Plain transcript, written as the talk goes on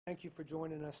Thank you for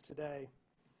joining us today.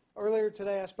 Earlier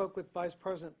today, I spoke with Vice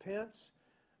President Pence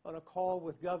on a call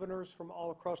with governors from all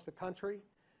across the country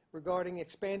regarding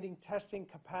expanding testing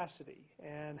capacity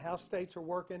and how states are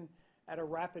working at a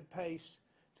rapid pace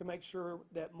to make sure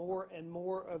that more and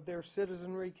more of their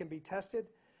citizenry can be tested,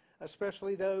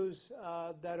 especially those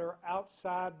that are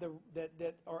outside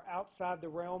the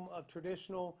realm of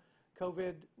traditional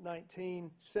COVID-19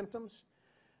 symptoms.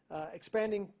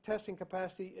 Expanding testing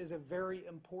capacity is a very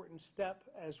important step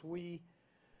as we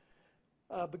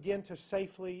begin to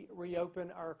safely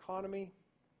reopen our economy,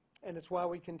 and it's why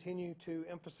we continue to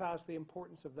emphasize the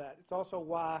importance of that. It's also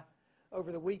why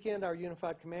over the weekend our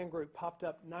Unified Command Group popped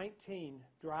up 19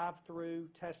 drive-through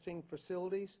testing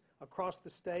facilities across the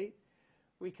state.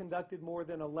 We conducted more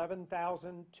than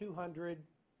 11,200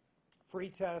 free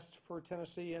tests for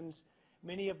Tennesseans,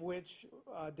 many of which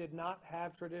did not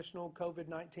have traditional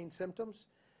COVID-19 symptoms.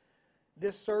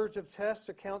 This surge of tests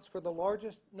accounts for the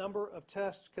largest number of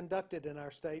tests conducted in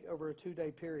our state over a 2-day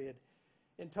period.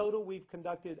 In total, we've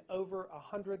conducted over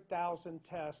 100,000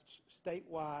 tests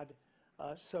statewide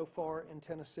so far in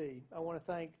Tennessee. I want to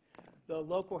thank the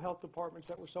local health departments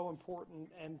that were so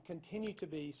important and continue to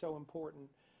be so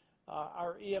important,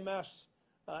 our EMS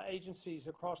agencies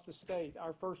across the state,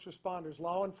 our first responders,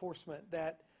 law enforcement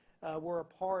that were a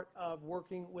part of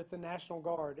working with the National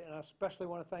Guard, and I especially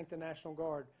want to thank the National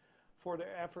Guard for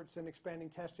their efforts in expanding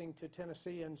testing to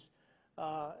Tennesseans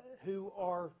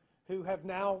who have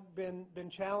now been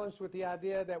challenged with the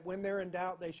idea that when they're in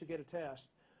doubt, they should get a test.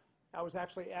 I was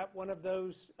actually at one of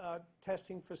those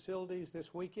testing facilities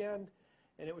this weekend,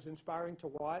 and it was inspiring to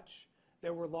watch.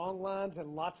 There were long lines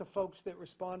and lots of folks that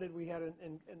responded. We had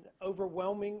an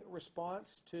overwhelming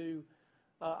response to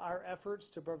our efforts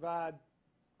to provide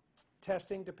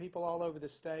testing to people all over the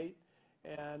state,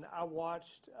 and I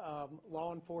watched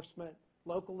law enforcement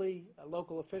locally,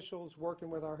 local officials working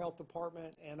with our health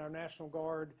department and our National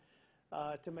Guard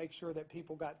to make sure that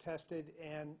people got tested.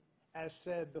 And as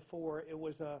said before, it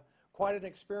was quite an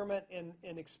experiment in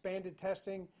expanded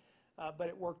testing, but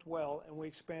it worked well, and we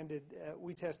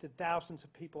tested thousands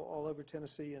of people all over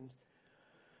Tennessee, and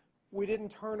we didn't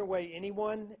turn away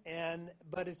anyone,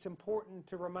 but it's important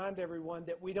to remind everyone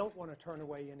that we don't want to turn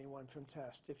away anyone from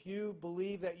tests. If you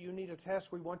believe that you need a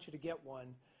test, we want you to get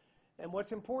one. And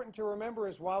what's important to remember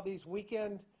is while these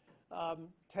weekend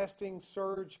testing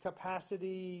surge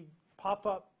capacity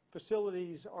pop-up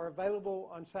facilities are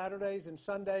available on Saturdays and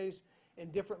Sundays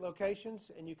in different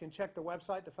locations, and you can check the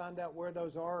website to find out where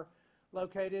those are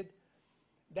located,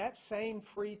 that same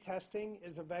free testing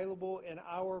is available in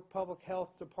our public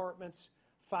health departments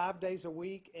 5 days a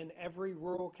week in every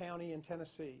rural county in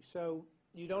Tennessee. So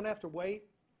you don't have to wait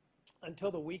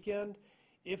until the weekend.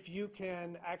 If you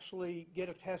can actually get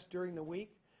a test during the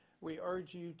week, we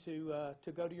urge you to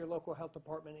go to your local health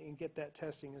department and get that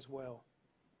testing as well.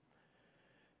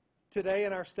 Today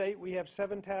in our state, we have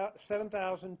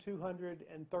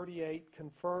 7,238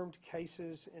 confirmed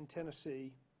cases in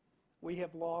Tennessee. We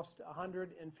have lost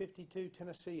 152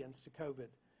 Tennesseans to COVID,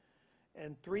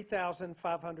 and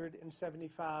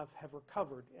 3,575 have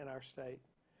recovered in our state.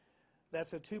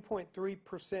 That's a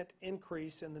 2.3%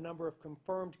 increase in the number of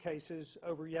confirmed cases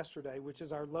over yesterday, which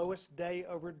is our lowest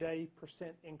day-over-day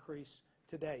percent increase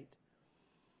to date.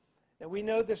 Now, we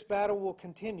know this battle will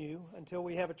continue until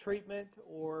we have a treatment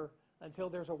or until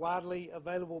there's a widely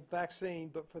available vaccine,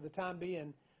 but for the time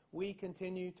being, we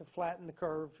continue to flatten the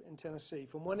curve in Tennessee.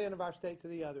 From one end of our state to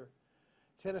the other,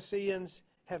 Tennesseans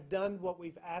have done what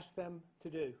we've asked them to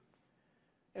do.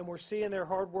 And we're seeing their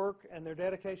hard work and their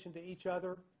dedication to each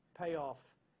other pay off.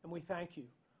 And we thank you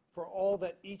for all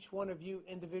that each one of you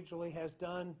individually has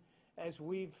done. As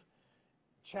we've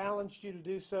challenged you to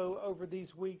do so over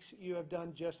these weeks, you have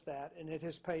done just that, and it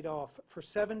has paid off. For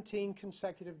 17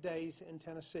 consecutive days in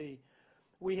Tennessee,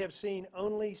 we have seen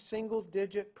only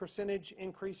single-digit percentage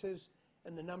increases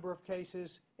in the number of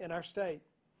cases in our state.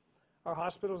 Our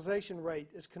hospitalization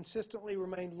rate has consistently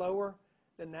remained lower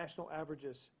than national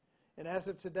averages. And as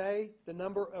of today, the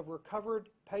number of recovered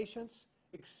patients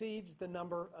exceeds the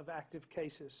number of active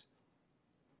cases.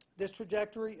 This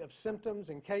trajectory of symptoms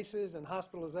and cases and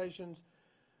hospitalizations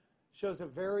shows a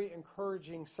very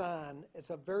encouraging sign. It's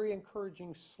a very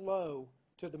encouraging slow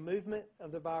to the movement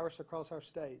of the virus across our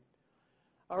state.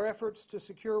 Our efforts to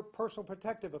secure personal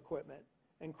protective equipment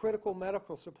and critical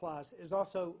medical supplies is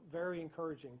also very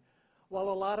encouraging. While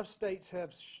a lot of states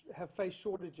have faced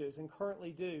shortages and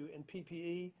currently do in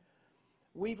PPE,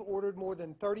 we've ordered more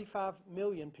than 35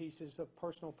 million pieces of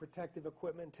personal protective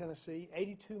equipment in Tennessee,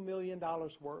 $82 million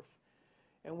worth,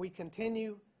 and we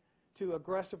continue to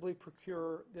aggressively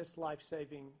procure this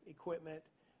life-saving equipment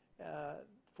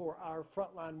for our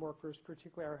frontline workers,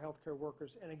 particularly our healthcare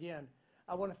workers. And again,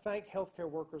 I want to thank healthcare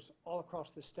workers all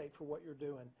across the state for what you're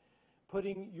doing.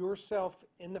 Putting yourself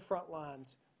in the front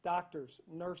lines, doctors,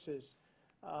 nurses,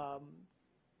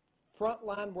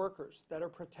 frontline workers that are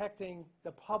protecting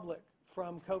the public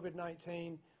from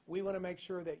COVID-19. We want to make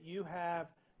sure that you have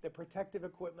the protective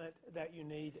equipment that you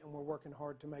need, and we're working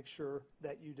hard to make sure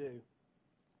that you do.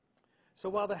 So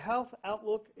while the health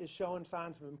outlook is showing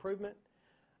signs of improvement,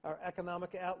 our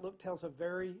economic outlook tells a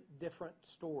very different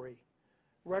story.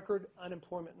 Record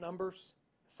unemployment numbers,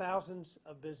 thousands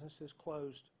of businesses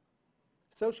closed.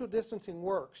 Social distancing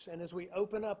works, and as we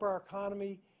open up our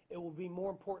economy, it will be more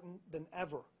important than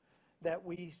ever that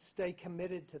we stay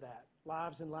committed to that.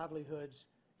 Lives and livelihoods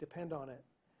depend on it.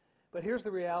 But here's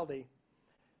the reality.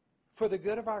 For the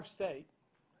good of our state,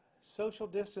 social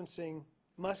distancing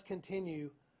must continue,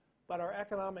 but our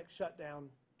economic shutdown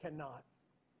cannot.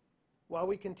 While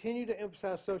we continue to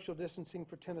emphasize social distancing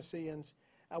for Tennesseans,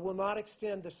 I will not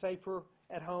extend the safer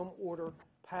at home order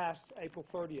past April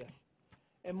 30th.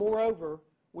 And moreover,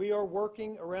 we are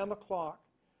working around the clock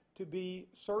to be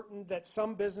certain that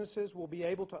some businesses will be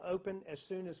able to open as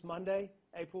soon as Monday,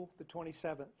 April the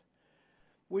 27th.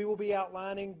 We will be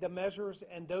outlining the measures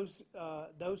and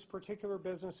those particular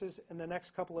businesses in the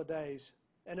next couple of days.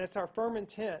 And it's our firm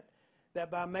intent that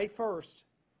by May 1st,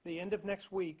 the end of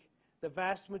next week, the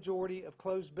vast majority of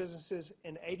closed businesses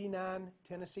in 89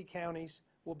 Tennessee counties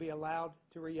will be allowed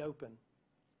to reopen.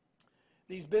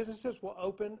 These businesses will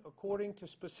open according to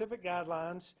specific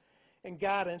guidelines and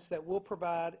guidance that we'll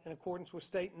provide in accordance with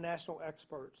state and national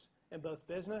experts in both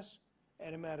business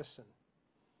and in medicine.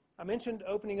 I mentioned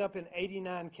opening up in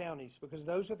 89 counties because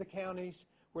those are the counties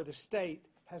where the state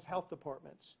has health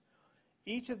departments.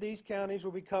 Each of these counties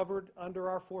will be covered under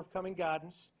our forthcoming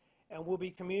guidance, and we'll be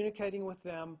communicating with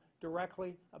them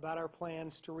directly about our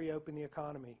plans to reopen the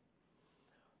economy.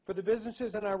 For the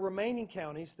businesses in our remaining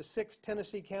counties, the 6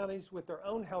 Tennessee counties with their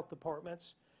own health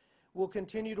departments, we'll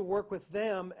continue to work with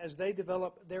them as they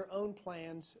develop their own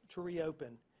plans to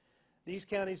reopen. These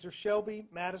counties are Shelby,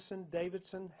 Madison,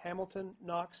 Davidson, Hamilton,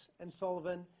 Knox, and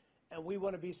Sullivan, and we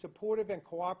want to be supportive and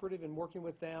cooperative in working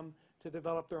with them to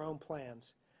develop their own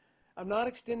plans. I'm not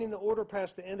extending the order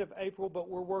past the end of April, but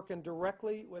we're working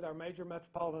directly with our major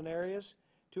metropolitan areas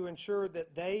to ensure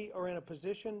that they are in a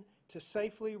position to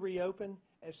safely reopen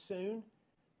as soon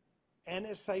and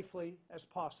as safely as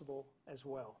possible as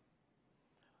well.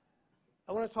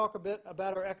 I want to talk a bit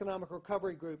about our economic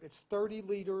recovery group. It's 30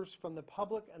 leaders from the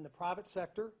public and the private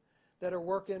sector that are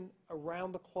working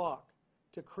around the clock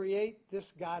to create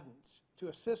this guidance to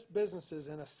assist businesses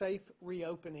in a safe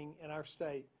reopening in our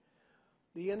state.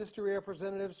 The industry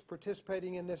representatives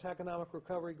participating in this economic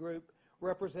recovery group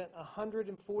represent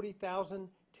 140,000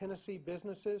 Tennessee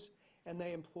businesses, and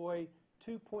they employ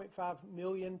 2.5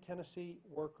 million Tennessee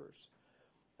workers.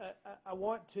 I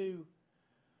want to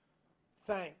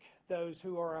thank those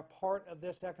who are a part of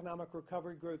this economic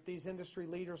recovery group, these industry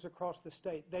leaders across the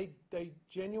state. They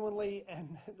genuinely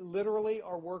and literally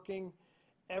are working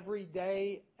every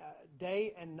day,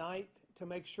 day and night, to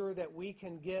make sure that we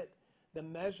can get the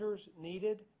measures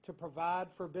needed to provide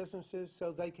for businesses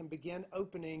so they can begin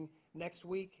opening next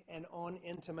week and on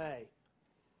into May.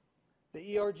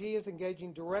 The ERG is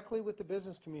engaging directly with the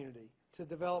business community to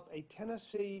develop a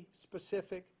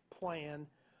Tennessee-specific plan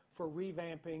for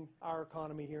revamping our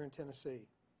economy here in Tennessee.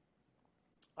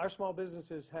 Our small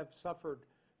businesses have suffered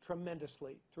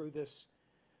tremendously through this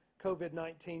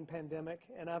COVID-19 pandemic,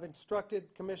 and I've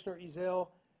instructed Commissioner Ezell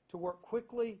to work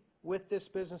quickly with this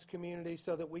business community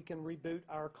so that we can reboot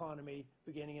our economy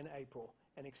beginning in April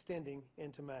and extending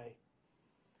into May.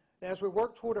 Now, as we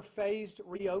work toward a phased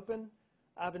reopen,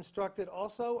 I've instructed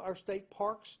also our state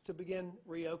parks to begin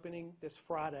reopening this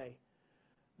Friday.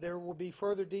 There will be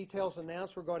further details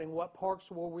announced regarding what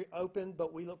parks will reopen,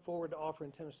 but we look forward to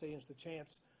offering Tennesseans the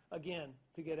chance, again,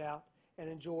 to get out and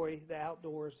enjoy the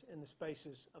outdoors in the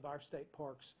spaces of our state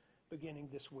parks beginning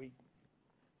this week.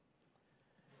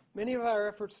 Many of our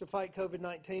efforts to fight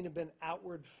COVID-19 have been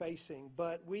outward-facing,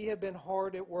 but we have been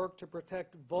hard at work to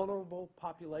protect vulnerable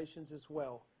populations as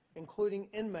well, including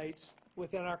inmates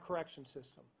within our correction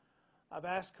system. I've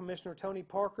asked Commissioner Tony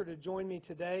Parker to join me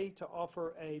today to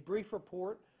offer a brief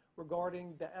report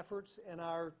regarding the efforts in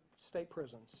our state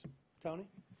prisons. Tony?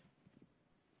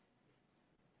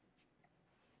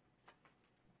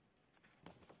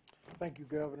 Thank you,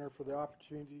 Governor, for the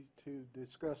opportunity to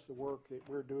discuss the work that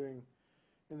we're doing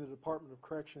in the Department of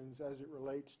Corrections as it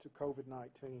relates to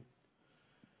COVID-19.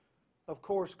 Of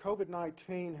course,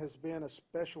 COVID-19 has been a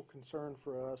special concern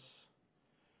for us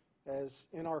as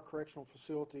in our correctional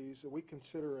facilities that we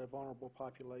consider a vulnerable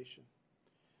population.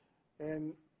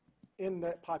 And in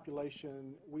that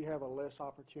population, we have a less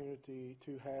opportunity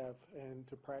to have and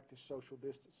to practice social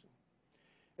distancing.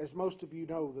 As most of you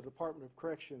know, the Department of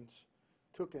Corrections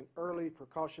took an early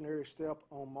precautionary step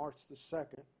on March the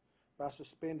 2nd by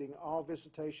suspending all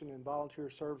visitation and volunteer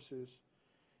services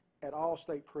at all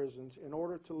state prisons in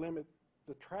order to limit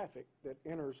the traffic that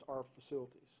enters our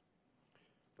facilities.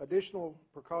 Additional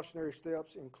precautionary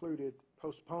steps included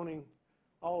postponing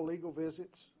all legal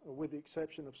visits with the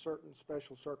exception of certain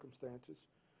special circumstances,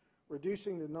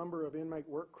 reducing the number of inmate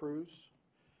work crews,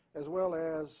 as well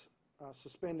as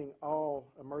suspending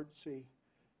all emergency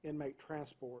inmate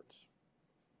transports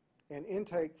and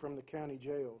intake from the county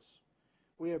jails.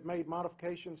 We have made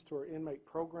modifications to our inmate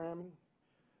programming.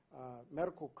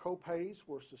 Medical co-pays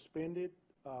were suspended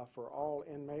for all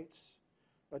inmates.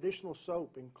 Additional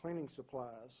soap and cleaning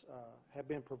supplies have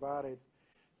been provided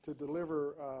to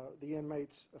deliver the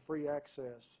inmates free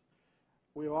access.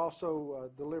 We also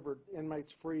delivered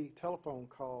inmates free telephone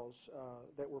calls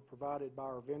that were provided by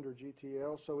our vendor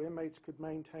GTL so inmates could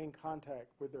maintain contact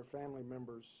with their family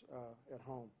members at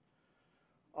home.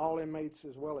 All inmates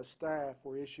as well as staff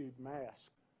were issued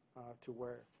masks to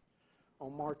wear.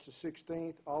 On March the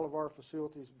 16th, all of our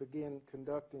facilities began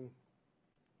conducting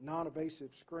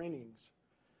non-invasive screenings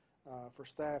for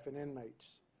staff and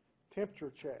inmates.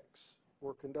 Temperature checks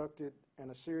were conducted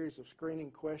and a series of screening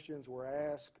questions were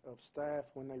asked of staff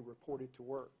when they reported to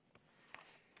work.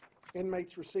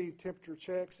 Inmates receive temperature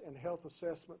checks and health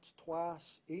assessments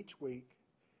twice each week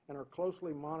and are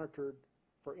closely monitored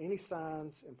for any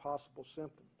signs and possible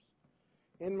symptoms.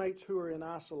 Inmates who are in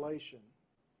isolation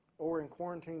or in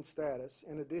quarantine status,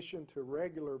 in addition to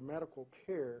regular medical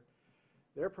care,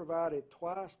 they're provided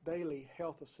twice daily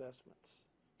health assessments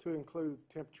to include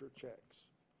temperature checks.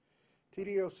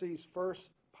 TDOC's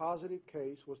first positive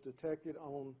case was detected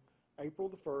on April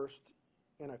the 1st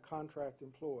in a contract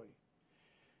employee.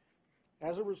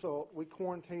 As a result, we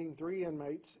quarantined 3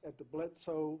 inmates at the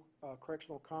Bledsoe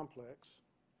Correctional Complex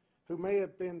who may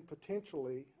have been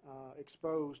potentially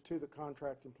exposed to the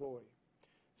contract employee.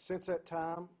 Since that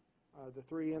time, the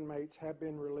 3 inmates have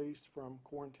been released from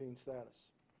quarantine status.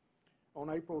 On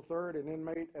April 3rd, an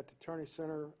inmate at the Turney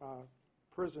Center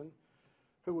prison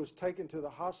who was taken to the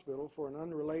hospital for an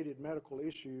unrelated medical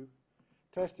issue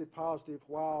tested positive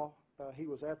while he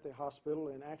was at the hospital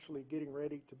and actually getting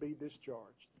ready to be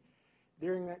discharged.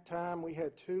 During that time, we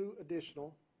had 2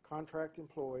 additional contract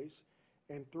employees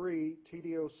and 3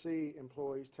 TDOC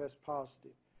employees test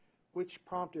positive, which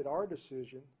prompted our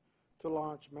decision to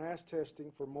launch mass testing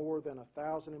for more than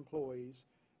 1,000 employees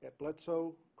at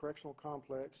Bledsoe Correctional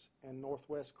Complex and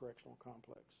Northwest Correctional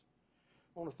Complex.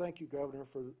 I want to thank you, Governor,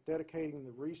 for dedicating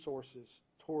the resources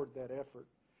toward that effort,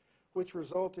 which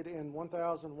resulted in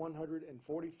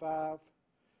 1,145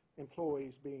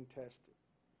 employees being tested.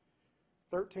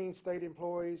 13 state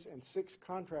employees and 6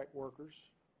 contract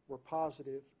workers were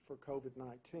positive for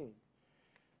COVID-19.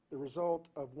 The result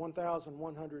of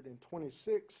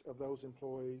 1,126 of those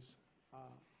employees,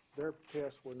 their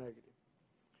tests were negative.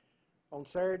 On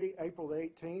Saturday, April the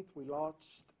 18th, we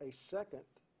launched a second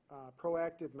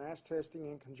proactive mass testing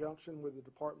in conjunction with the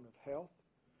Department of Health,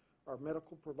 our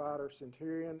medical provider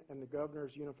Centurion, and the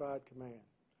Governor's Unified Command.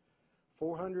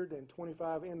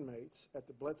 425 inmates at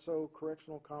the Bledsoe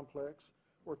Correctional Complex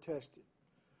were tested.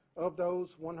 Of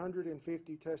those,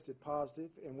 150 tested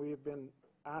positive, and we have been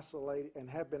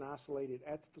isolated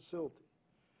at the facility.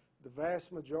 The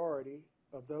vast majority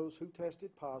of those who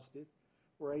tested positive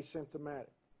were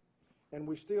asymptomatic, and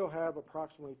we still have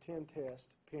approximately 10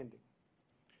 tests pending.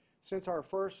 Since our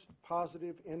first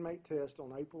positive inmate test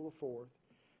on April the 4th,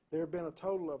 there have been a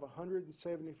total of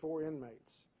 174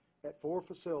 inmates at 4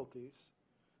 facilities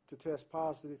to test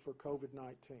positive for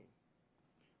COVID-19.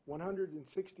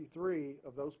 163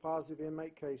 of those positive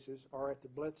inmate cases are at the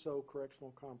Bledsoe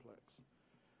Correctional Complex.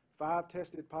 5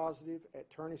 tested positive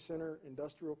at Turney Center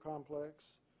Industrial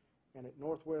Complex, and at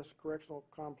Northwest Correctional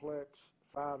Complex,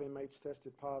 5 inmates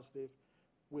tested positive,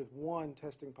 with 1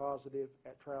 testing positive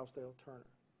at Trousdale Turner.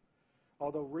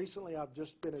 Although recently I've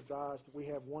just been advised that we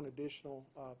have 1 additional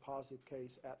positive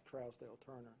case at Trousdale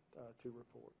Turner to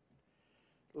report.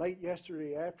 Late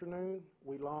yesterday afternoon,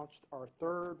 we launched our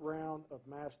 3rd round of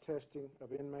mass testing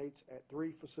of inmates at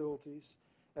 3 facilities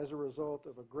as a result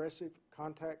of aggressive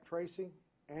contact tracing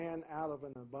and out of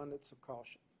an abundance of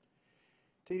caution.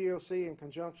 TDOC, in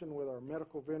conjunction with our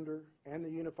medical vendor and the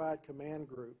Unified Command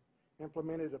Group,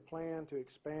 implemented a plan to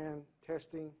expand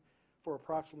testing for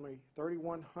approximately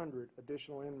 3,100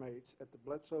 additional inmates at the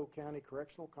Bledsoe County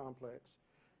Correctional Complex,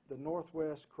 the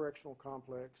Northwest Correctional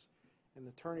Complex, and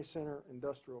the Turney Center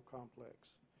Industrial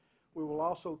Complex. We will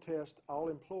also test all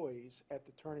employees at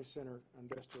the Turney Center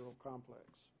Industrial Complex.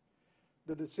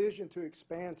 The decision to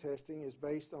expand testing is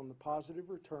based on the positive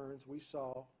returns we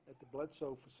saw at the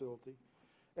Bledsoe facility,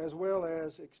 as well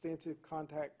as extensive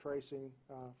contact tracing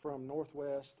from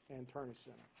Northwest and Turney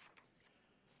Center.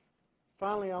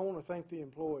 Finally, I want to thank the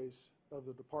employees of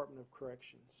the Department of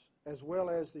Corrections, as well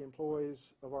as the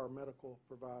employees of our medical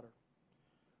provider,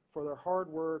 for their hard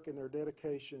work and their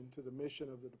dedication to the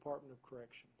mission of the Department of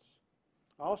Corrections.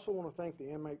 I also want to thank the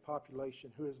inmate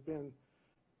population who has been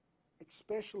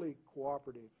especially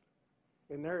cooperative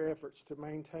in their efforts to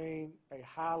maintain a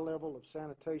high level of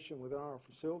sanitation within our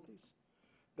facilities,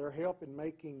 their help in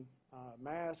making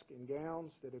masks and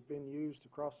gowns that have been used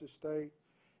across this state,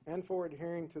 and for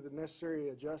adhering to the necessary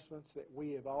adjustments that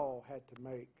we have all had to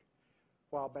make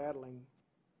while battling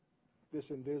this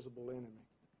invisible enemy.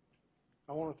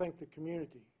 I want to thank the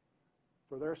community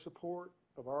for their support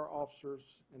of our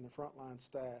officers and the frontline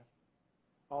staff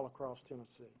all across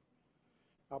Tennessee.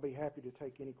 I'll be happy to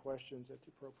take any questions at the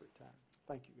appropriate time.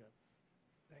 Thank you, Governor.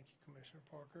 Thank you, Commissioner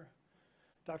Parker.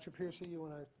 Dr. Piercy, you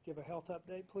want to give a health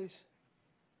update, please?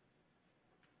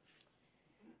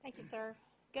 Thank you, sir.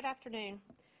 Good afternoon.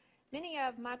 Many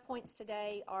of my points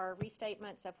today are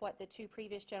restatements of what the two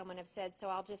previous gentlemen have said, so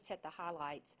I'll just hit the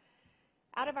highlights.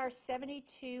 Out of our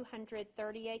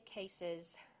 7,238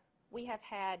 cases, we have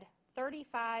had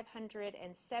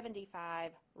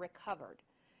 3,575 recovered.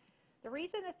 The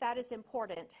reason that that is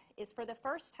important is for the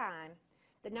first time,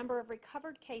 the number of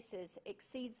recovered cases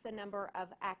exceeds the number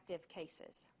of active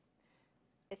cases.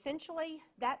 Essentially,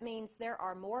 that means there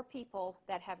are more people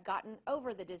that have gotten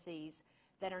over the disease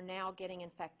that are now getting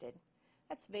infected.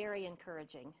 That's very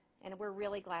encouraging, and we're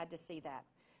really glad to see that.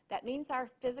 That means our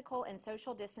physical and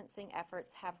social distancing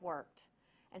efforts have worked,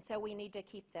 and so we need to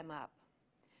keep them up.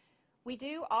 We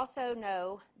do also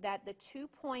know that the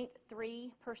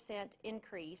 2.3%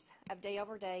 increase of day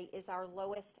over day is our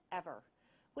lowest ever,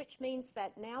 which means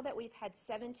that now that we've had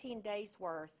 17 days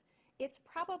worth, it's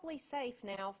probably safe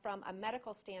now from a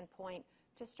medical standpoint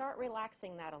to start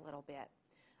relaxing that a little bit.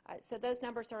 So those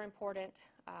numbers are important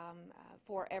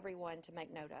for everyone to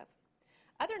make note of.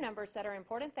 Other numbers that are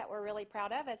important that we're really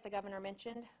proud of, as the governor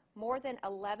mentioned, more than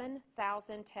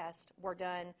 11,000 tests were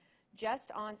done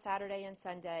just on Saturday and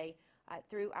Sunday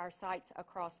through our sites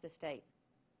across the state.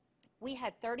 We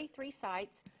had 33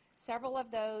 sites. Several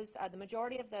of those, the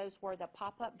majority of those were the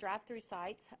pop-up drive-through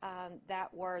sites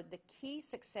that were the key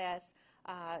success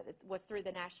was through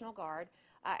the National Guard,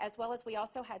 as well as we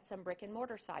also had some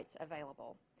brick-and-mortar sites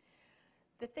available.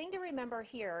 The thing to remember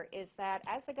here is that,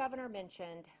 as the governor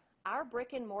mentioned, our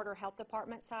brick-and-mortar health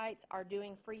department sites are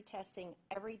doing free testing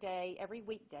every day, every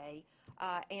weekday,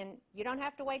 and you don't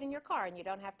have to wait in your car and you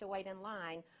don't have to wait in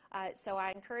line. So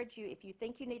I encourage you, if you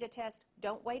think you need a test,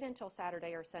 don't wait until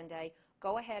Saturday or Sunday.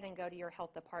 Go ahead and go to your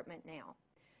health department now.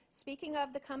 Speaking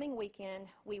of the coming weekend,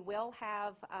 we will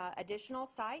have additional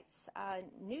sites,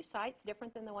 new sites,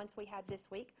 different than the ones we had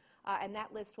this week, and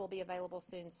that list will be available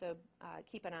soon, so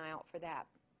keep an eye out for that.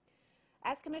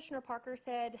 As Commissioner Parker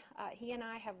said, he and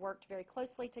I have worked very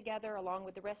closely together along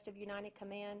with the rest of Unified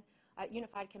Command,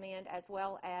 as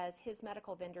well as his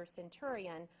medical vendor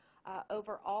Centurion,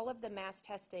 over all of the mass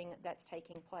testing that's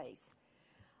taking place.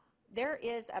 There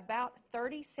is about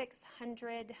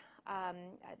 3,600.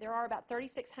 There are about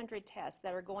 3,600 tests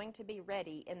that are going to be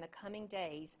ready in the coming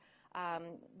days.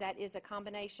 That is a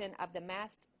combination of the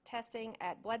mass testing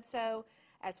at Bledsoe,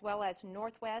 as well as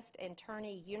Northwest and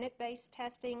Turney unit-based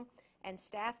testing and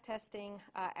staff testing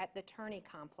at the Turney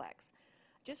complex.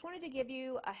 Just wanted to give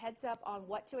you a heads up on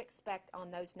what to expect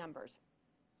on those numbers.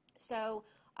 So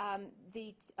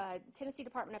the Tennessee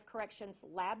Department of Corrections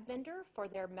lab vendor for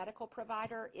their medical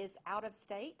provider is out of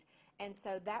state, and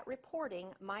so that reporting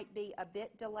might be a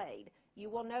bit delayed. You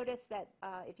will notice that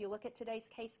if you look at today's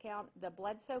case count, the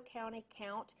Bledsoe County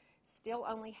count still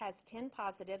only has 10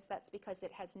 positives. That's because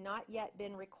it has not yet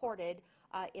been recorded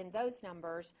in those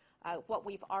numbers, what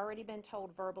we've already been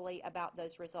told verbally about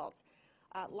those results.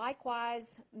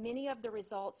 Likewise, many of the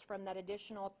results from that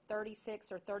additional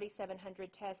 36 or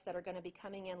 3,700 tests that are going to be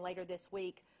coming in later this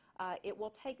week, it will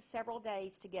take several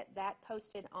days to get that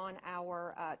posted on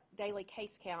our daily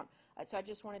case count, so I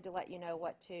just wanted to let you know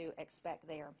what to expect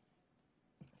there.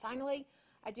 Finally,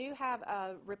 I do have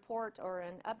a report or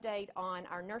an update on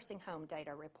our nursing home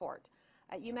data report.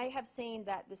 You may have seen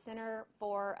that the Center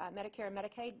for Medicare and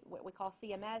Medicaid, what we call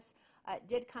CMS,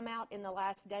 did come out in the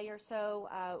last day or so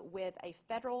with a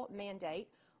federal mandate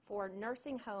for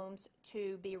nursing homes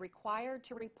to be required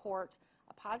to report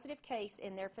a positive case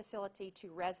in their facility to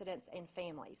residents and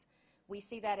families. We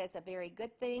see that as a very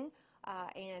good thing.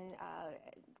 and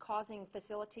causing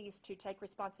facilities to take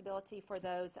responsibility for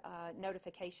those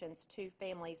notifications to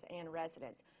families and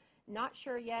residents. Not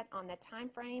sure yet on the time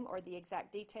frame or the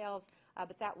exact details,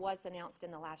 but that was announced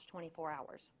in the last 24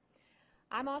 hours.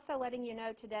 I'm also letting you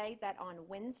know today that on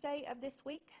Wednesday of this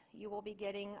week, you will be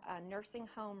getting a nursing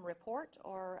home report,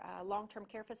 or a long-term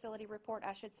care facility report,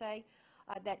 I should say,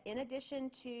 that in addition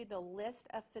to the list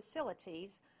of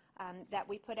facilities that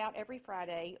we put out every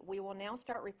Friday, we will now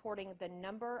start reporting the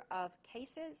number of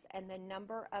cases and the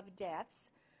number of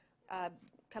deaths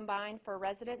combined for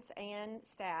residents and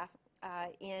staff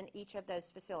in each of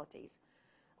those facilities.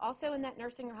 Also, in that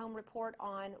nursing home report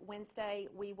on Wednesday,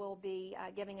 we will be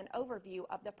giving an overview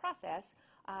of the process,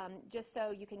 just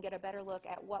so you can get a better look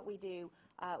at what we do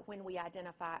when we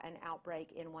identify an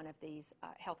outbreak in one of these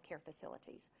healthcare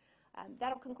facilities.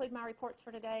 That'll conclude my reports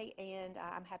for today, and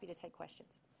I'm happy to take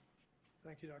questions.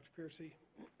 Thank you, Dr. Piercy.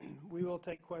 We will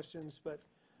take questions, but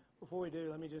before we do,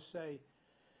 let me just say,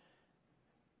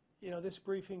 you know, this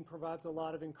briefing provides a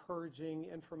lot of encouraging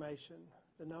information.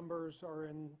 The numbers are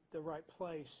in the right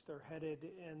place. They're headed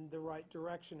in the right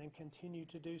direction and continue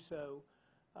to do so.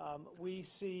 We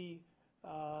see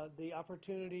the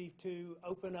opportunity to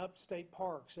open up state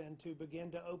parks and to begin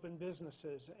to open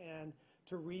businesses and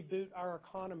to reboot our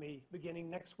economy beginning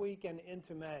next week and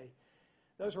into May.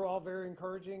 Those are all very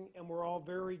encouraging, and we're all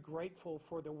very grateful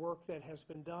for the work that has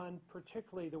been done,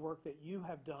 particularly the work that you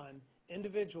have done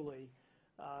individually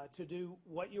to do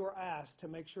what you were asked to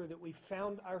make sure that we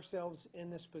found ourselves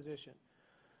in this position.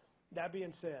 That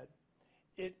being said,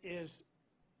 it is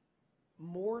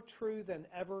more true than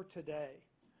ever today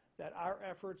that our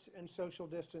efforts in social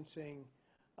distancing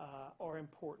are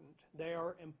important. They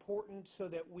are important so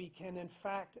that we can in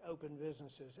fact open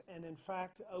businesses and in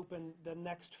fact open the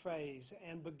next phase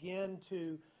and begin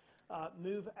to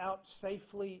move out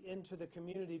safely into the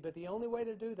community. But the only way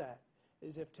to do that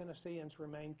is if Tennesseans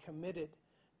remain committed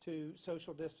to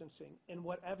social distancing in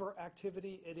whatever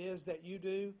activity it is that you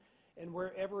do and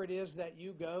wherever it is that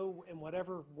you go, in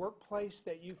whatever workplace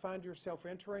that you find yourself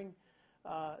entering.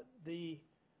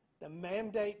 The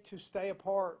mandate to stay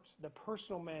apart, the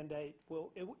personal mandate,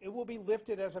 it will be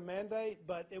lifted as a mandate,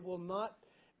 but it will not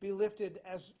be lifted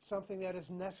as something that is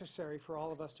necessary for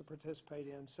all of us to participate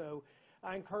in. So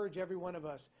I encourage every one of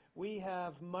us. We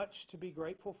have much to be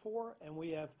grateful for, and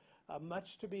we have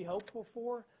much to be hopeful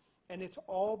for, and it's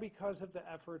all because of the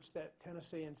efforts that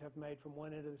Tennesseans have made from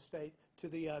one end of the state to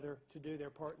the other to do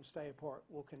their part and stay apart.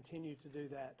 We'll continue to do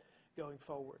that going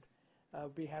forward. I'll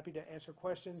be happy to answer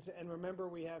questions. And remember,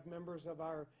 we have members of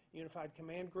our Unified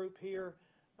Command Group here.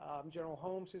 General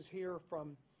Holmes is here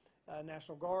from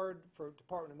National Guard, for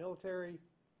Department of Military,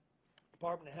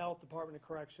 Department of Health, Department of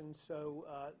Corrections. So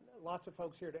lots of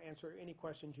folks here to answer any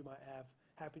questions you might have.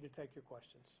 Happy to take your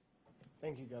questions.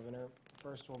 Thank you, Governor.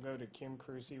 First, we'll go to Kim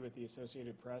Crucy with the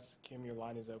Associated Press. Kim, your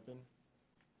line is open.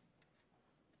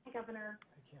 Hi, Governor.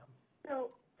 Hi, Kim. So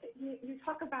you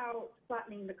talk about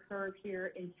flattening the curve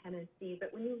here in Tennessee,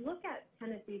 but when you look at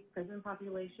Tennessee's prison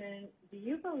population, do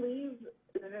you believe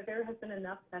that there has been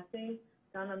enough testing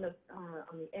done on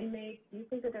the inmates? Do you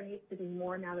think that there needs to be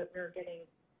more now that we're getting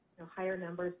higher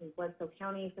numbers in Bledsoe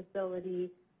County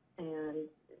facility and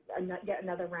yet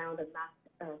another round of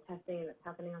mass testing that's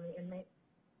happening on the inmates?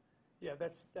 Yeah,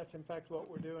 that's in fact what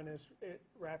we're doing, is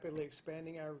rapidly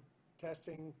expanding our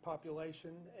testing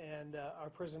population and our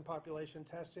prison population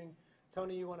testing.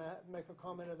 Tony, you want to make a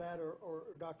comment of that, or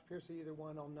Dr. Piercy, either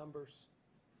one, on numbers?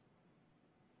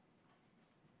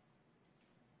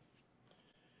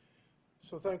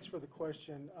 So thanks for the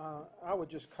question. I would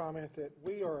just comment that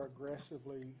we are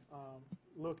aggressively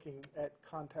looking at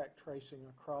contact tracing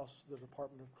across the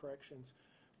Department of Corrections.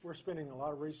 We're spending a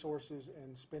lot of resources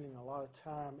and spending a lot of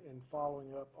time in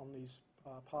following up on these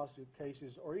positive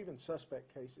cases or even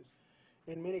suspect cases.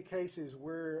 In many cases,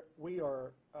 we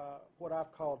are what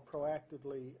I've called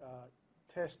proactively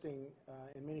testing,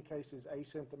 in many cases,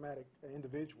 asymptomatic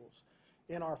individuals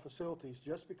in our facilities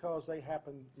just because they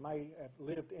may have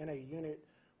lived in a unit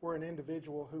where an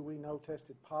individual who we know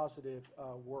tested positive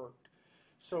worked.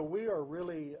 So we are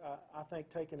really, I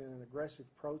think, taking an aggressive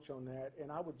approach on that,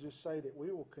 and I would just say that we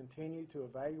will continue to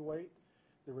evaluate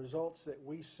the results that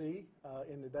we see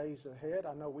in the days ahead.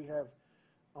 I know we have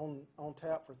on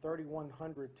tap for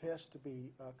 3,100 tests to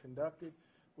be conducted.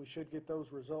 We should get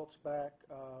those results back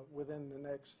within the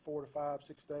next 4 to 5,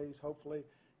 6 days, hopefully.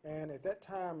 And at that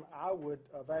time, I would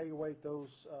evaluate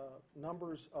those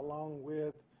numbers along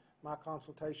with my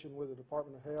consultation with the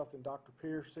Department of Health and Dr.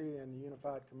 Piercy and the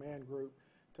Unified Command Group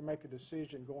to make a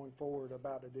decision going forward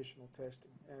about additional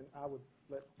testing. And I would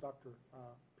let Dr.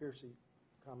 Piercy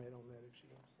comment on that if she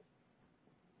wants to.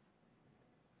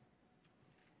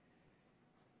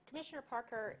 Commissioner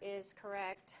Parker is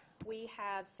correct. We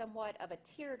have somewhat of a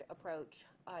tiered approach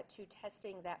to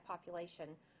testing that population.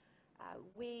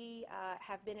 We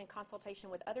have been in consultation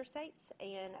with other states,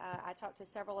 and I talked to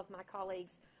several of my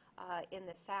colleagues in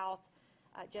the South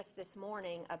just this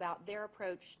morning about their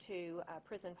approach to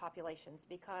prison populations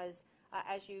because,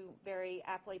 as you very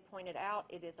aptly pointed out,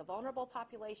 it is a vulnerable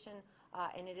population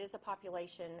and it is a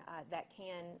population that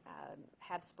can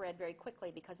have spread very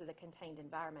quickly because of the contained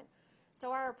environment.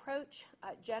 So our approach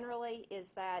generally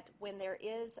is that when there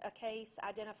is a case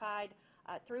identified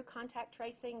through contact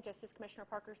tracing, just as Commissioner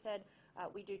Parker said,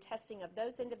 we do testing of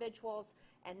those individuals,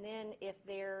 and then if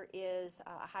there is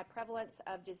a high prevalence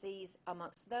of disease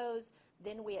amongst those,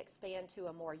 then we expand to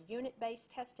a more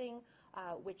unit-based testing,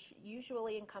 which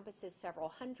usually encompasses several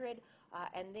hundred,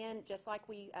 and then just like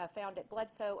we found at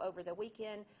Bledsoe over the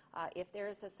weekend, if there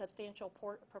is a substantial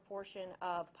proportion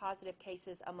of positive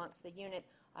cases amongst the unit,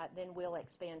 then we'll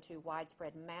expand to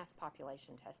widespread mass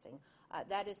population testing.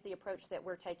 That is the approach that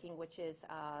we're taking, which is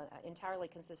entirely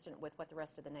consistent with what the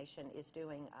rest of the nation is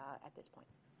doing at this point.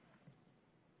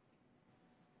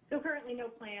 So currently no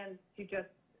plans to just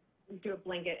do a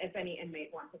blanket, if any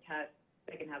inmate wants a test,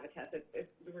 they can have a test, if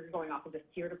we're going off of this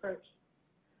tiered approach?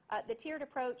 The tiered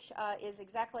approach is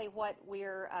exactly what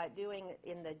we're doing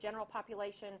in the general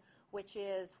population, which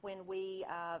is when we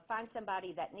find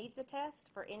somebody that needs a test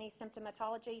for any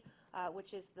symptomatology,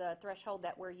 which is the threshold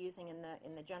that we're using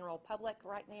in the general public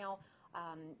right now,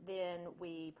 then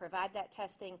we provide that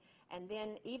testing. And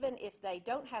then even if they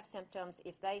don't have symptoms,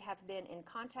 if they have been in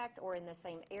contact or in the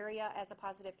same area as a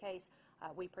positive case,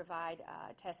 we provide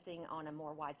testing on a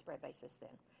more widespread basis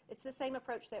then. It's the same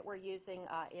approach that we're using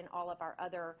in all of our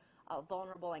other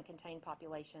vulnerable and contained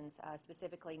populations,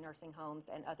 specifically nursing homes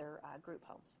and other group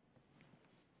homes.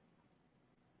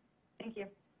 Thank you.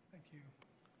 Thank you.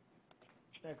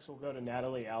 Next, we'll go to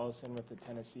Natalie Allison with the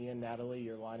Tennessean. Natalie,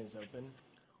 your line is open.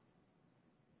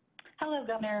 Hello,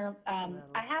 Governor.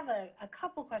 I have a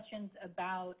couple questions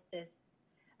about this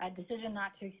decision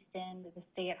not to extend the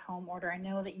stay-at-home order. I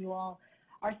know that you all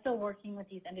are still working with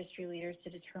these industry leaders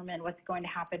to determine what's going to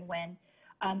happen when.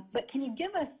 But can you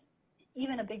give us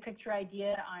even a big picture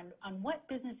idea on what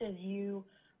businesses you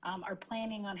are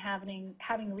planning on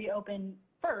having reopen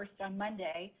first on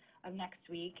Monday of next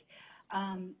week,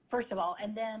 first of all?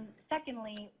 And then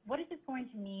secondly, what is this going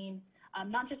to mean,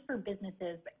 not just for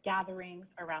businesses, but gatherings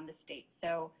around the state?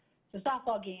 So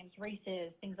softball games,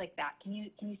 races, things like that. Can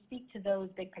you speak to those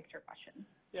big picture questions?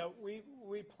 Yeah,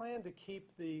 we plan to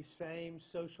keep the same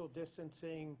social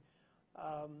distancing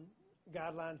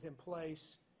guidelines in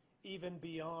place even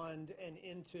beyond and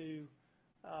into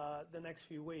the next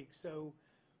few weeks. So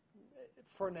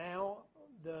for now,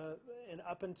 and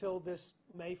up until this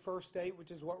May 1st date,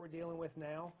 which is what we're dealing with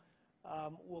now,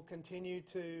 we'll continue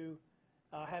to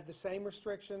have the same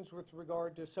restrictions with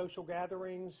regard to social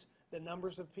gatherings, the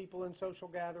numbers of people in social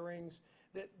gatherings.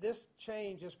 That this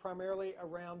change is primarily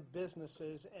around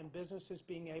businesses and businesses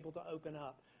being able to open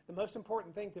up. The most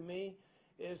important thing to me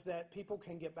is that people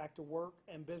can get back to work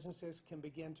and businesses can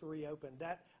begin to reopen.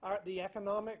 The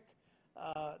economic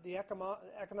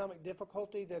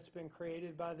difficulty that's been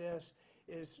created by this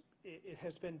it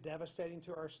has been devastating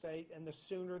to our state, and the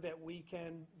sooner that we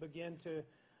can begin to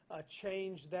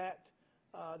change that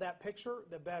picture,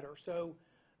 the better. So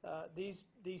these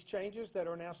changes that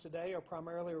are announced today are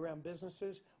primarily around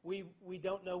businesses. We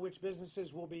don't know which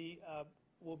businesses will be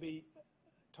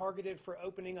targeted for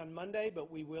opening on Monday, but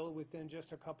we will within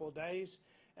just a couple of days,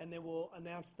 and then we'll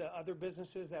announce the other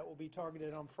businesses that will be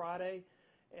targeted on Friday.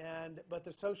 But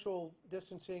the social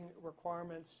distancing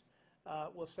requirements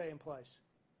will stay in place.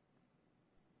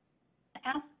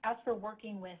 As for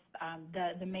working with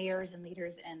the mayors and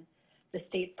leaders in the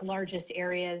state's largest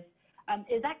areas,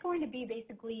 is that going to be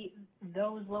basically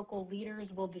those local leaders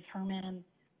will determine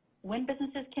when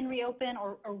businesses can reopen,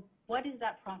 or what is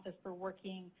that process for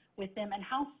working with them, and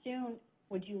how soon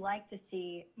would you like to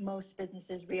see most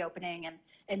businesses reopening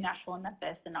in Nashville and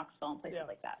Memphis and Knoxville and places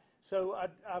like that? So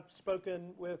I've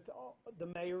spoken with the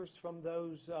mayors from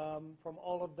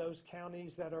all of those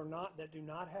counties that do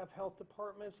not have health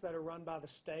departments that are run by the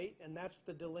state, and that's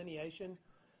the delineation.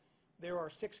 There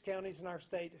are 6 counties in our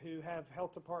state who have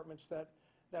health departments that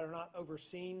are not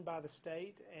overseen by the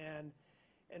state, and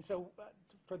so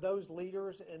for those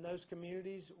leaders in those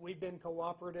communities, we've been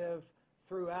cooperative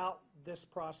throughout this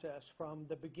process, from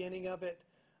the beginning of it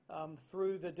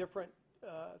through the different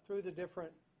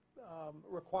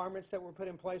requirements that were put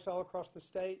in place all across the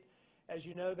state. As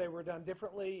you know, they were done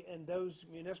differently in those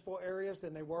municipal areas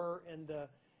than they were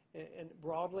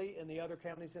broadly in the other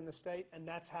counties in the state, and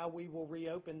that's how we will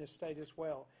reopen the state as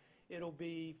well. It'll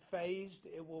be phased,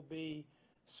 it will be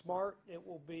smart, it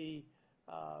will be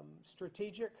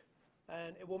strategic,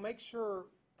 and it will make sure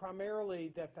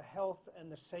primarily that the health and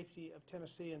the safety of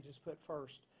Tennesseans is put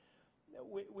first.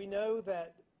 We know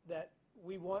that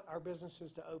we want our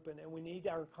businesses to open and we need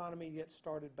our economy to get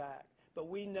started back. But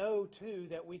we know, too,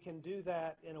 that we can do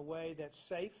that in a way that's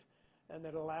safe and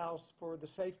that allows for the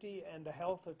safety and the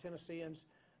health of Tennesseans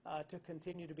to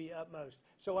continue to be utmost.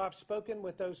 So I've spoken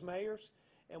with those mayors,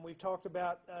 and we've talked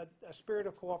about a spirit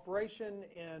of cooperation,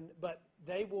 but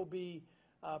they will be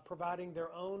providing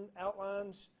their own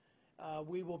outlines.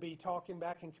 We will be talking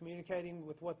back and communicating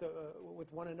with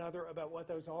one another about what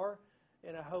those are,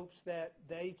 in hopes that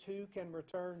they too can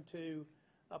return to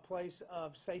a place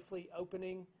of safely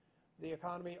opening the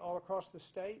economy all across the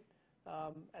state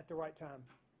at the right time.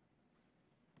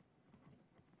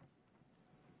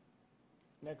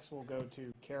 Next, we'll go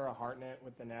to Kara Hartnett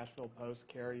with the Nashville Post.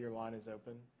 Kara, your line is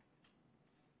open.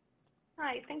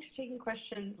 Hi, thanks for taking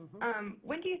questions.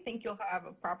 When do you think you'll have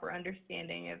a proper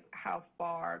understanding of how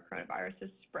far coronavirus has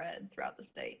spread throughout the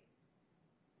state?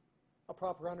 A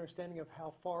proper understanding of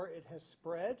how far it has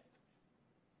spread?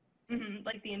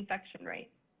 Like the infection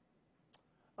rate.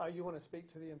 You want to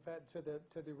speak to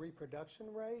the reproduction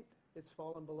rate? It's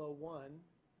fallen below 1.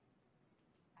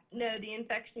 No, the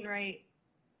infection rate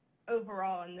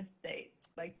overall in the state,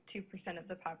 like 2% of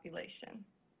the population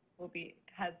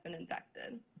has been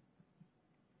infected.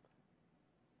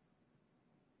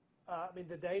 I mean,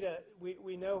 the data,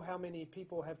 we know how many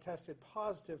people have tested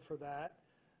positive for that.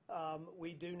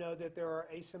 We do know that there are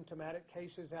asymptomatic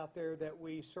cases out there that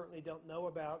we certainly don't know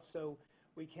about, so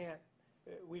we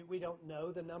don't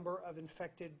know the number of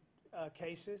infected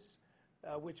cases,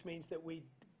 which means that we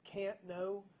can't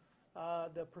know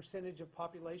the percentage of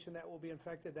population that will be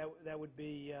infected. That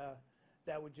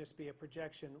would just be a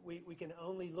projection. We can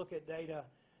only look at data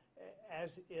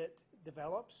as it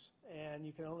develops, and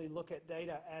you can only look at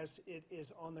data as it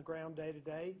is on the ground day to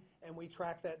day, and we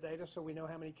track that data so we know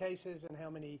how many cases and how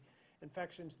many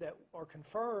infections that are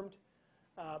confirmed,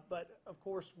 but of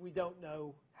course we don't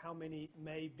know how many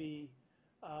may be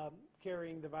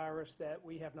carrying the virus that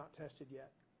we have not tested yet.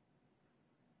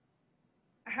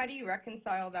 How do you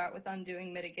reconcile that with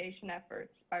undoing mitigation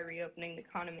efforts by reopening the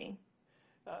economy?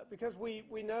 Because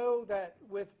we know that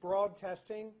with broad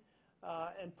testing,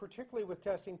 and particularly with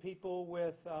testing people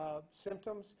with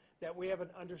symptoms, that we have an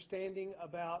understanding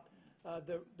about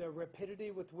the rapidity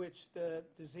with which the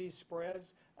disease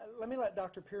spreads. Let me let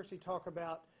Dr. Piercy talk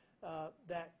about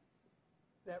that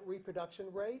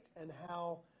reproduction rate and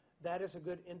how that is a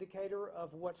good indicator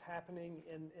of what's happening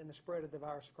in the spread of the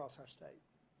virus across our state.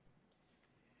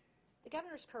 The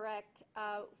governor's correct.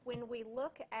 When we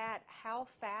look at how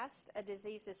fast a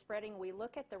disease is spreading, we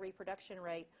look at the reproduction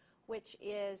rate, which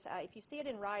is, if you see it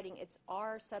in writing, it's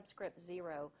R subscript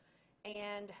 0.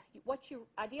 And what you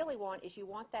ideally want is you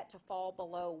want that to fall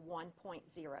below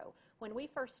 1.0. When we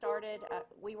first started,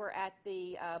 we were at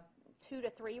the 2 to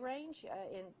 3 range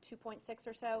in 2.6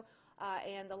 or so,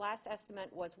 and the last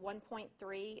estimate was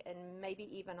 1.3 and maybe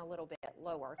even a little bit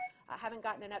lower. I haven't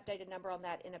gotten an updated number on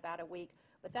that in about a week,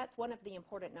 but that's one of the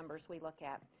important numbers we look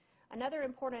at. Another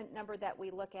important number that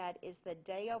we look at is the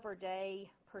day-over-day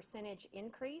percentage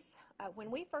increase.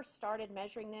 When we first started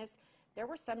measuring this, there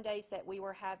were some days that we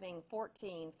were having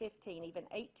 14, 15, even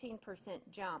 18%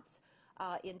 jumps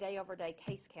in day-over-day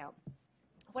case count.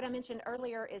 What I mentioned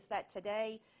earlier is that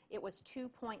today it was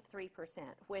 2.3%,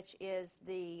 which is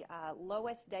the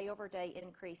lowest day-over-day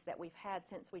increase that we've had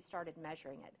since we started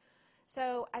measuring it.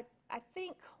 So I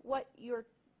think what your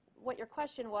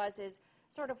question was is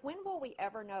sort of when will we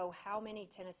ever know how many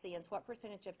Tennesseans, what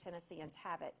percentage of Tennesseans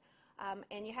have it?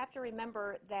 And you have to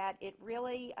remember that it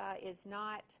really is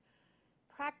not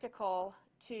practical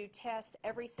to test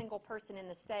every single person in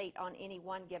the state on any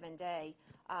one given day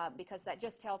because that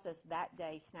just tells us that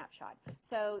day's snapshot.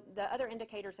 So the other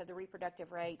indicators of the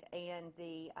reproductive rate and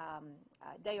the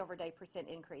day-over-day percent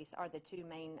increase are the two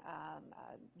main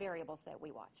variables that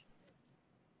we watch.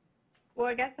 Well,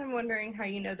 I guess I'm wondering how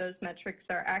you know those metrics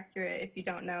are accurate if you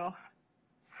don't know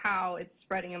how it's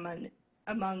spreading among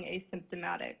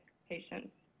asymptomatic patients.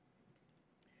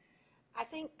 I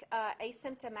think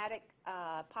asymptomatic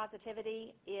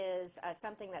positivity is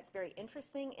something that's very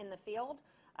interesting in the field.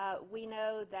 We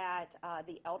know that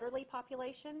the elderly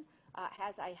population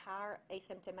has a higher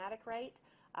asymptomatic rate.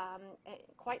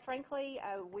 Quite frankly,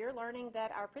 we're learning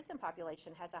that our prison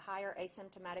population has a higher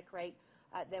asymptomatic rate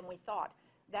than we thought.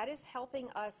 That is helping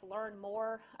us learn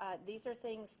more. These are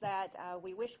things that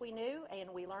we wish we knew, and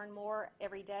we learn more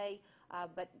every day,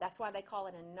 but that's why they call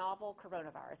it a novel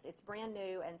coronavirus. It's brand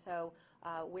new, and so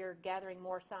we're gathering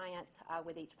more science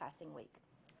with each passing week.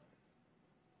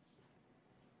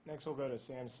 Next, we'll go to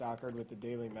Sam Stockard with the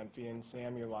Daily Memphian.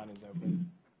 Sam, your line is open.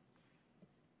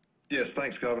 Yes,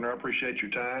 thanks, Governor. I appreciate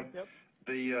your time. Yep.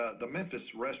 The Memphis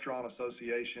Restaurant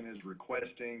Association is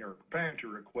requesting or preparing to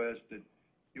request that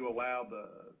you allow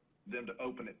them to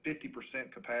open at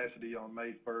 50% capacity on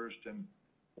May 1st and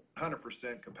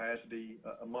 100% capacity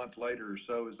a month later or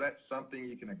so. Is that something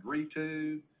you can agree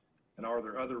to? And are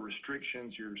there other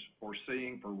restrictions you're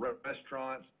foreseeing for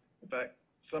restaurants? In fact,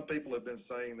 some people have been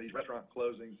saying these restaurant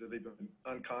closings have even been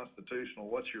unconstitutional.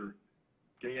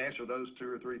 Can you answer those two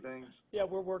or three things? Yeah,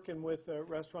 we're working with the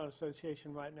Restaurant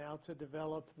Association right now to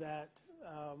develop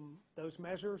those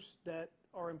measures that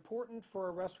are important for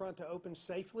a restaurant to open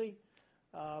safely.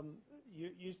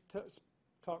 You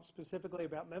talked specifically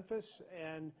about Memphis,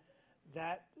 and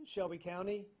that Shelby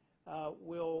County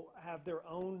will have their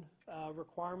own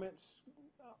requirements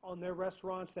on their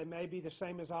restaurants. They may be the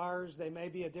same as ours. They may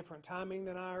be a different timing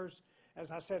than ours.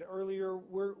 As I said earlier,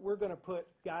 we're going to put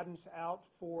guidance out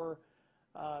for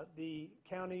the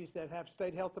counties that have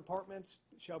state health departments.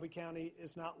 Shelby County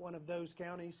is not one of those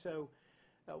counties, so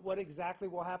what exactly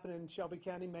will happen in Shelby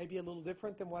County may be a little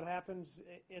different than what happens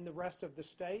in the rest of the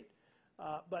state,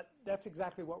 but that's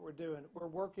exactly what we're doing. We're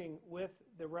working with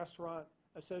the Restaurant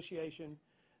Association,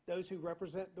 those who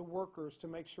represent the workers, to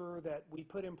make sure that we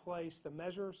put in place the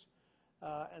measures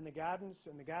and the guidance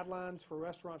and the guidelines for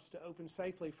restaurants to open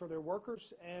safely for their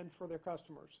workers and for their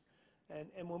customers.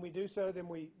 And when we do so, then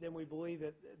we believe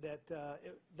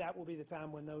that will be the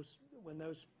time when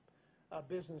those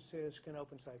businesses can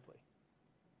open safely.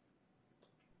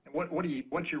 And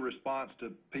what's your response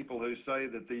to people who say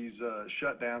that these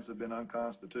shutdowns have been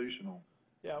unconstitutional?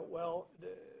 Yeah, well,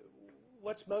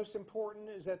 what's most important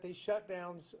is that these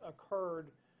shutdowns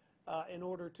occurred in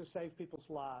order to save people's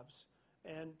lives.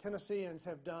 And Tennesseans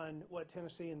have done what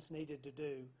Tennesseans needed to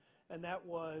do, and that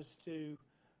was to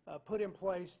put in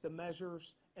place the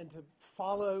measures and to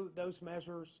follow those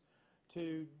measures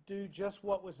to do just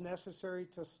what was necessary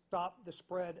to stop the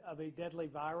spread of a deadly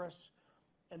virus,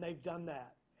 and they've done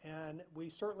that. And we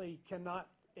certainly cannot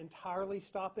entirely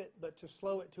stop it, but to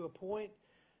slow it to a point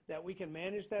that we can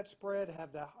manage that spread,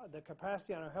 have the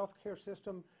capacity on our healthcare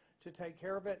system to take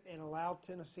care of it, and allow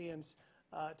Tennesseans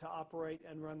to operate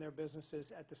and run their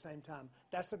businesses at the same time.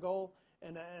 That's the goal,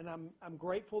 and I'm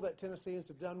grateful that Tennesseans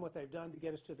have done what they've done to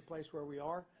get us to the place where we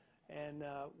are, and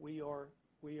we are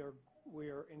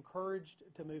encouraged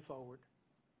to move forward.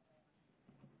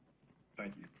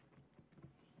 Thank you.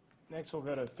 Next, we'll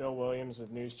go to Phil Williams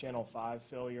with News Channel 5.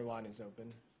 Phil, your line is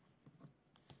open.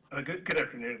 Good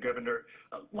afternoon, Governor.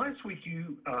 Last week,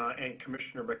 you and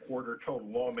Commissioner McWhorter told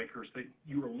lawmakers that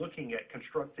you were looking at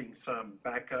constructing some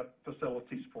backup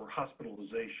facilities for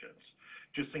hospitalizations,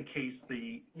 just in case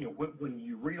when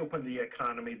you reopen the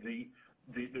economy,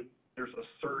 there's a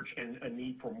surge and a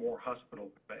need for more hospital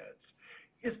beds.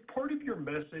 Is part of your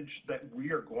message that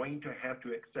we are going to have to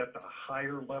accept a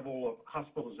higher level of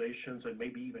hospitalizations and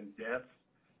maybe even deaths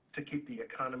to keep the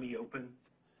economy open?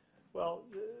 Well,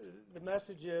 the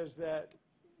message is that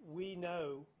we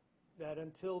know that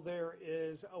until there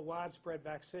is a widespread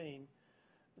vaccine,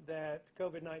 that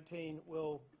COVID-19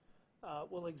 will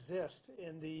exist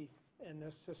in the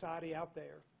society out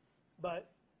there.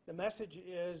 But the message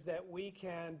is that we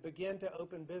can begin to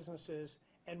open businesses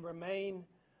and remain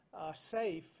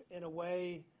safe in a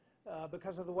way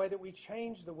because of the way that we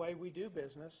change the way we do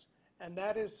business, and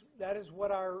that is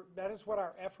what our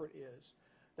effort is.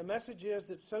 The message is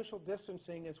that social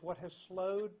distancing is what has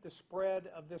slowed the spread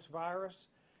of this virus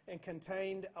and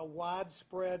contained a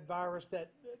widespread virus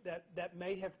that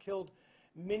may have killed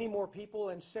many more people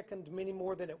and sickened many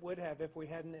more than it would have if we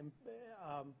hadn't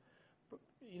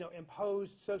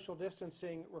imposed social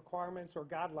distancing requirements or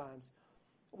guidelines.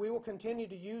 We will continue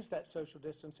to use that social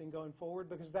distancing going forward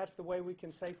because that's the way we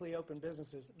can safely open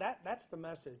businesses. That's the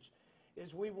message,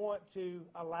 is we want to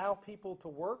allow people to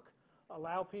work,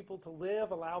 allow people to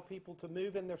live, allow people to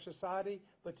move in their society,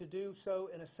 but to do so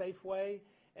in a safe way.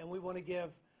 And we want to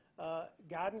give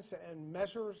guidance and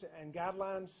measures and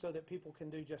guidelines so that people can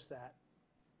do just that.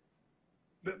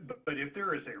 But if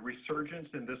there is a resurgence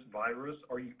in this virus,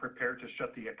 are you prepared to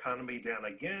shut the economy down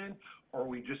again, or are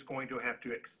we just going to have to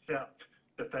accept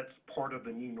that that's part of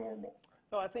the new normal?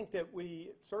 Well, I think that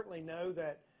we certainly know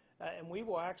that, and we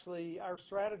will actually, our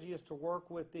strategy is to work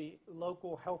with the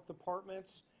local health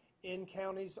departments in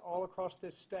counties all across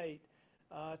this state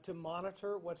to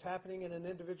monitor what's happening in an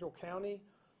individual county.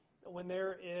 When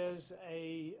there is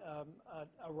a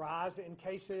rise in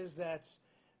cases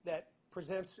that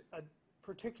presents a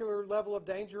particular level of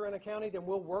danger in a county, then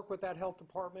we'll work with that health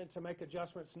department to make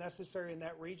adjustments necessary in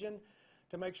that region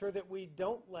to make sure that we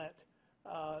don't let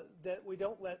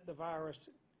the virus,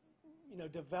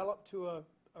 develop to a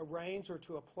range or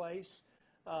to a place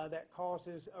that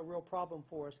causes a real problem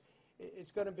for us.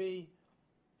 It's going to be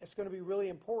really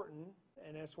important,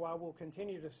 and that's why we'll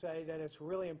continue to say that it's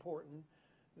really important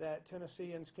that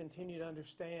Tennesseans continue to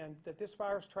understand that this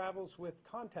virus travels with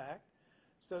contact,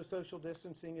 so social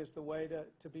distancing is the way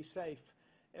to be safe.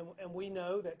 And we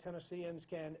know that Tennesseans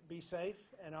can be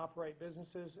safe and operate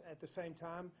businesses at the same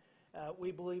time.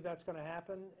 We believe that's going to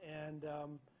happen, and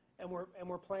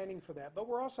we're planning for that. But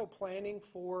we're also planning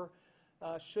for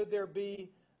should there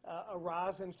be a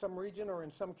rise in some region or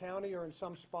in some county or in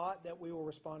some spot, that we will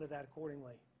respond to that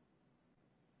accordingly.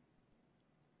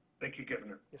 Thank you,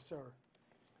 Governor. Yes, sir.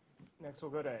 Next,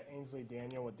 we'll go to Ainsley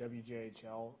Daniel with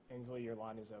WJHL. Ainsley, your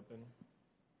line is open.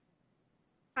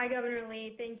 Hi, Governor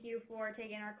Lee. Thank you for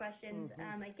taking our questions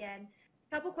again.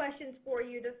 A couple questions for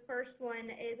you. The first one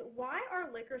is, why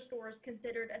are liquor stores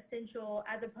considered essential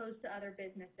as opposed to other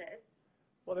businesses?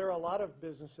 Well, there are a lot of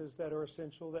businesses that are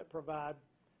essential, that provide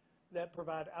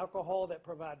alcohol, that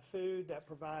provide food, that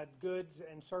provide goods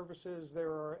and services. There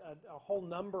are a whole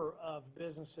number of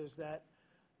businesses that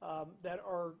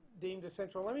are deemed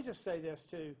essential. Let me just say this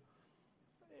too.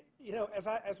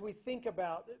 As we think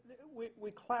about,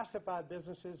 we classify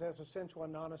businesses as essential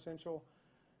and non-essential.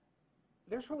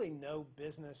 There's really no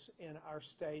business in our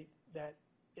state that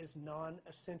is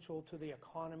non-essential to the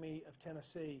economy of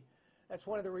Tennessee. That's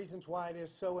one of the reasons why it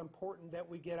is so important that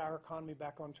we get our economy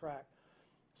back on track.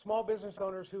 Small business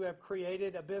owners who have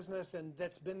created a business and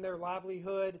that's been their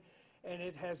livelihood, and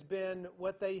it has been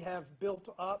what they have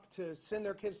built up to send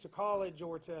their kids to college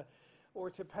or to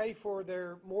pay for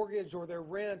their mortgage or their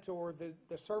rent or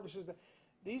the services.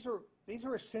 These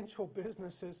are essential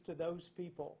businesses to those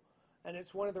people. And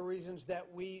it's one of the reasons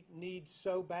that we need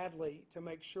so badly to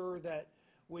make sure that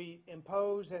we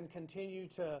impose and continue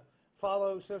to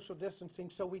follow social distancing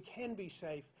so we can be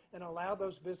safe and allow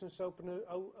those business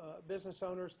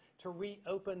owners to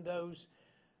reopen those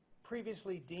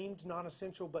previously deemed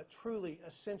non-essential but truly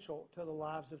essential to the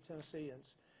lives of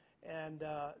Tennesseans. And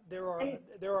there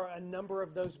are a number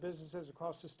of those businesses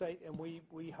across the state, and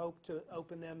we hope to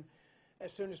open them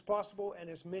as soon as possible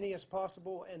and as many as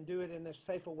possible, and do it in as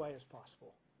safe a way as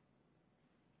possible.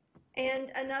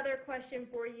 And another question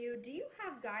for you, do you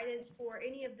have guidance for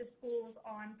any of the schools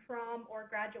on prom or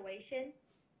graduation?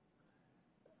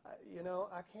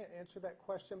 I can't answer that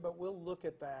question, but we'll look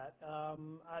at that.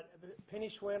 Penny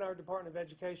Schwinn, our Department of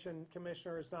Education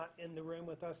Commissioner, is not in the room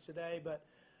with us today, but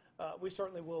we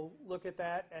certainly will look at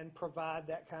that and provide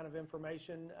that kind of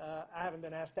information. I haven't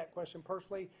been asked that question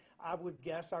personally. I would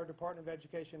guess our Department of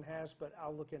Education has, but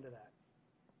I'll look into that.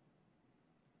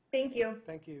 Thank you.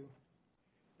 Thank you.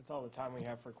 That's all the time we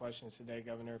have for questions today,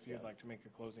 Governor, if you'd like to make a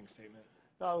closing statement.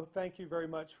 Oh, thank you very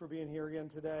much for being here again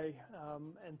today,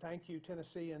 and thank you,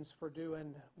 Tennesseans, for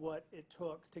doing what it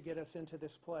took to get us into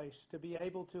this place, to be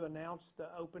able to announce the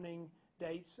opening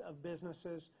dates of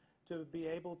businesses, to be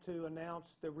able to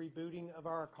announce the rebooting of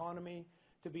our economy,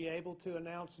 to be able to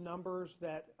announce numbers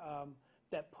that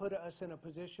put us in a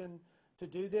position to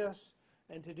do this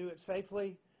and to do it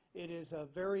safely. It is a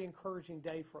very encouraging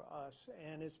day for us,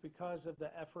 and it's because of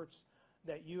the efforts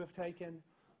that you have taken,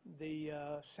 the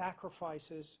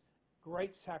sacrifices,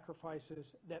 great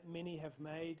sacrifices that many have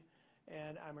made,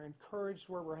 and I'm encouraged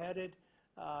where we're headed.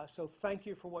 So thank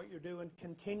you for what you're doing.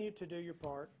 Continue to do your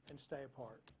part and stay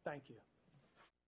apart. Thank you.